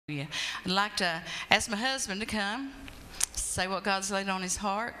I'd like to ask my husband to come, say what God's laid on his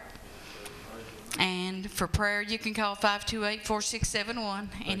heart. And for prayer, you can call 528-4671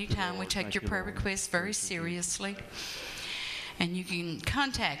 anytime. We take your prayer requests very seriously. And you can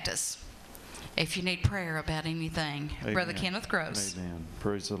contact us if you need prayer about anything. Amen. Brother Kenneth Gross. Amen.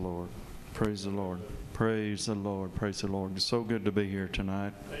 Praise the Lord. Praise the Lord. Praise the Lord. Praise the Lord. It's so good to be here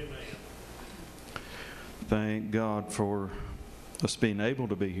tonight. Amen. Thank God for us being able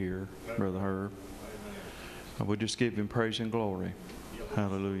to be here, Brother Herb. We just give him praise and glory.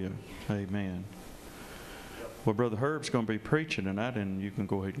 Hallelujah. Amen. Well, Brother Herb's going to be preaching tonight, and you can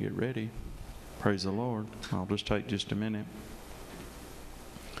go ahead and get ready. Praise the Lord. I'll just take just a minute.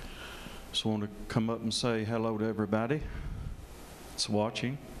 Just want to come up and say hello to everybody that's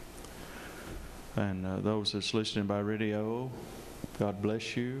watching. And those that's listening by radio, God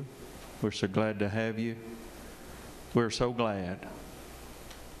bless you. We're so glad to have you. We're so glad.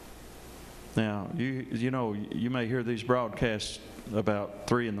 Now, you know, you may hear these broadcasts about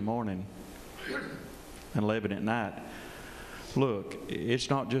 3 in the morning and 11 at night. Look, it's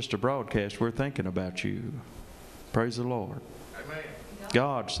not just a broadcast. We're thinking about you. Praise the Lord. Amen.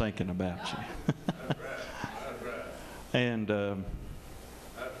 God's thinking about you. That's right. That's right. And That's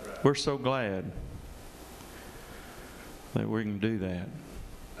right. we're so glad that we can do that.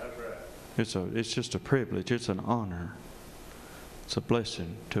 That's right. It's just a privilege. It's an honor. It's a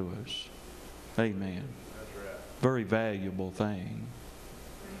blessing to us. Amen. That's right. Very valuable thing.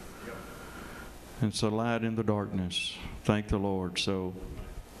 Yep. It's a light in the darkness. Thank the Lord. So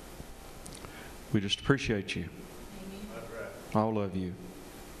we just appreciate you. That's right. All of you.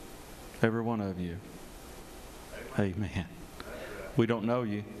 Every one of you. Amen. That's right. We don't know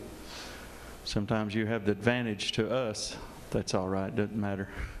you. Sometimes you have the advantage to us. That's all right. Doesn't matter.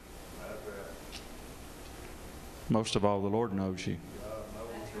 That's right. Most of all, the Lord knows you.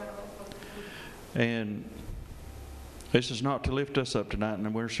 And this is not to lift us up tonight,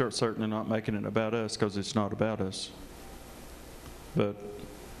 and we're certainly not making it about us, because it's not about us. But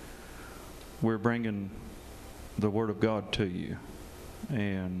we're bringing the Word of God to you,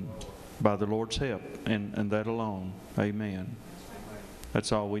 and by the Lord's help, and that alone. Amen.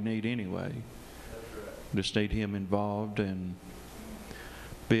 That's all we need anyway. Just need Him involved and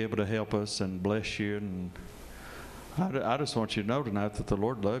be able to help us and bless you. And I just want you to know tonight that the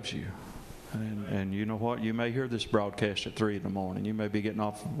Lord loves you. And you know what? You may hear this broadcast at 3 in the morning. You may be getting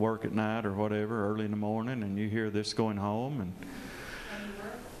off work at night or whatever, early in the morning, and you hear this going home. And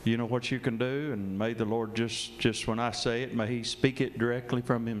you know what you can do? And may the Lord just when I say it, may He speak it directly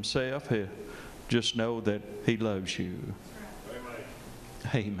from Himself. Just know that He loves you.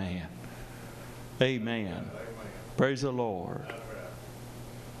 Amen. Amen. Amen. Amen. Praise the Lord. That's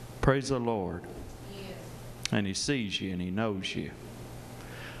right. Praise the Lord. And He sees you and He knows you.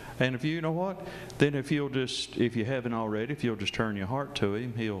 And if you know what, then if you haven't already, if you'll just turn your heart to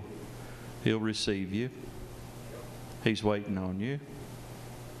Him, He'll receive you. He's waiting on you.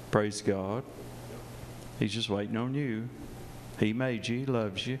 Praise God. He's just waiting on you. He made you. He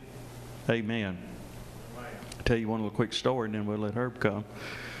loves you. Amen. I'll tell you one little quick story, and then we'll let Herb come.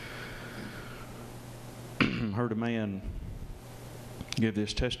 Heard a man give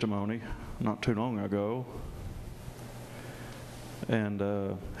this testimony not too long ago.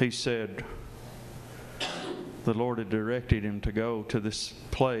 And he said the Lord had directed him to go to this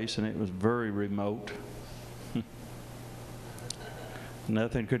place, and it was very remote.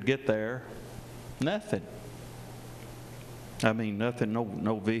 Nothing could get there. Nothing. I mean, nothing,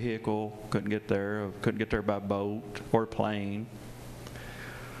 no vehicle couldn't get there. Couldn't get there by boat or plane.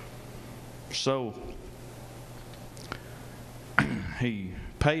 So he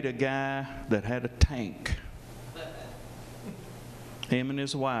paid a guy that had a tank. Him and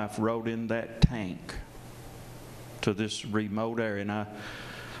his wife rode in that tank to this remote area.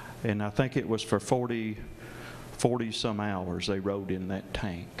 And I think it was for 40 some hours they rode in that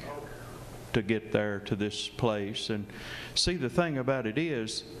tank to get there to this place. And see, the thing about it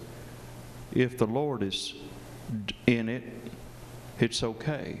is, if the Lord is in it, it's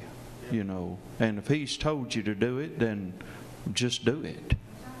okay, you know. And if He's told you to do it, then just do it.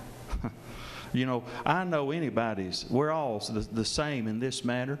 You know, I know we're all the same in this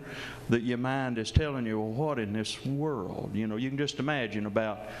matter, that your mind is telling you, well, what in this world? You know, you can just imagine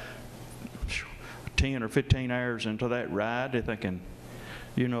about 10 or 15 hours into that ride, they're thinking,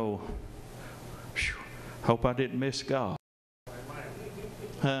 you know, hope I didn't miss God.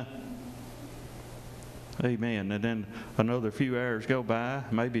 Huh? Amen. And then another few hours go by,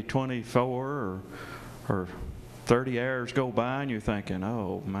 maybe 24 or 30 hours go by, and you're thinking,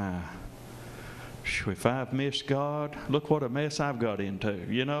 oh my, if I've missed God, look what a mess I've got into,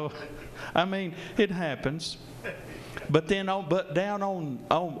 you know. I mean, it happens. But then, down on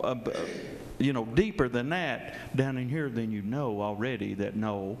you know, deeper than that, down in here, then you know already that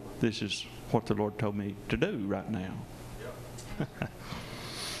no, this is what the Lord told me to do right now.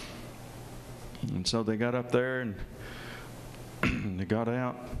 And so they got up there and they got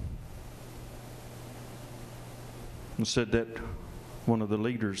out and said that one of the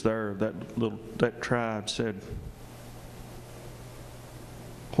leaders there, that tribe said,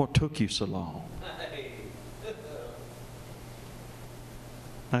 "What took you so long?"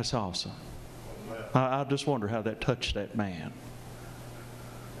 That's awesome. I just wonder how that touched that man.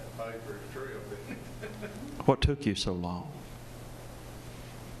 That paper is true. What took you so long?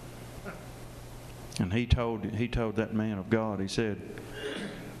 And he told that man of God, he said,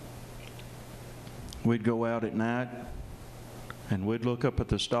 we'd go out at night and we'd look up at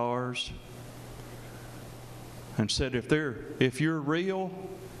the stars and said, if you're real,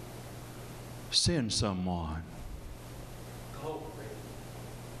 send someone.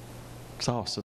 It's awesome.